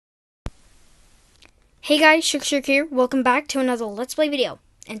Hey guys, Shuk here. Welcome back to another Let's Play video.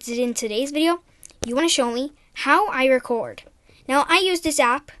 And in today's video, you want to show me how I record. Now, I use this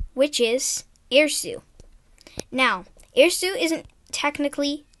app, which is AirSew. Now, AirSew isn't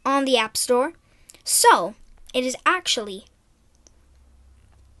technically on the App Store, so it is actually,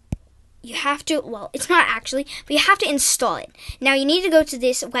 it's not actually, but you have to install it. Now, you need to go to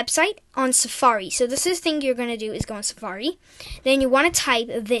this website on Safari. So this is the thing you're going to do is go on Safari. Then you want to type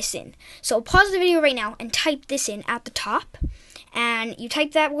this in. So pause the video right now and type this in at the top. And you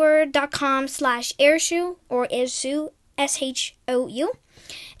type that word .com/AirSew or AirSew, SHOU.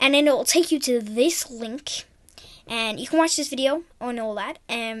 And then it will take you to this link. And you can watch this video and all that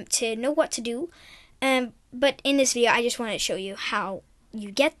to know what to do. But in this video, I just want to show you how you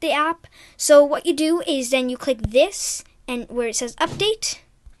get the app. So what you do is then you click this and where it says update,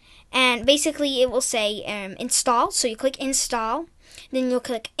 and basically it will say install. So you click install, then you'll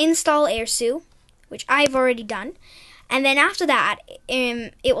click install AirSew, which I've already done, and then after that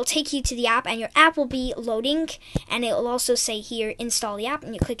it will take you to the app and your app will be loading, and it will also say here install the app,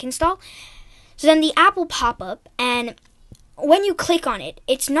 and you click install. So then the app will pop up, and when you click on it,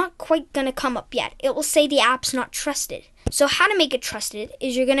 it's not quite going to come up yet. It will say the app's not trusted. So how to make it trusted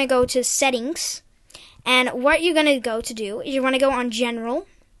is you're going to go to settings, and what you're going to go to do is you want to go on general,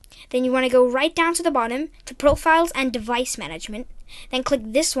 then you want to go right down to the bottom to profiles and device management, then click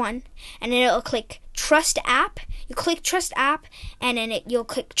this one, and then it'll click trust app. You click trust app, and then you'll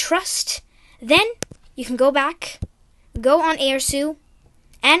click trust. Then you can go back, go on AirSew,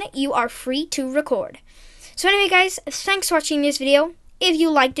 and you are free to record. So anyway guys, thanks for watching this video. If you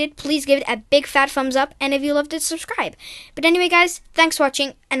liked it, please give it a big fat thumbs up, and if you loved it, subscribe. But anyway guys, thanks for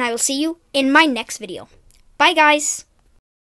watching, and I will see you in my next video. Bye guys!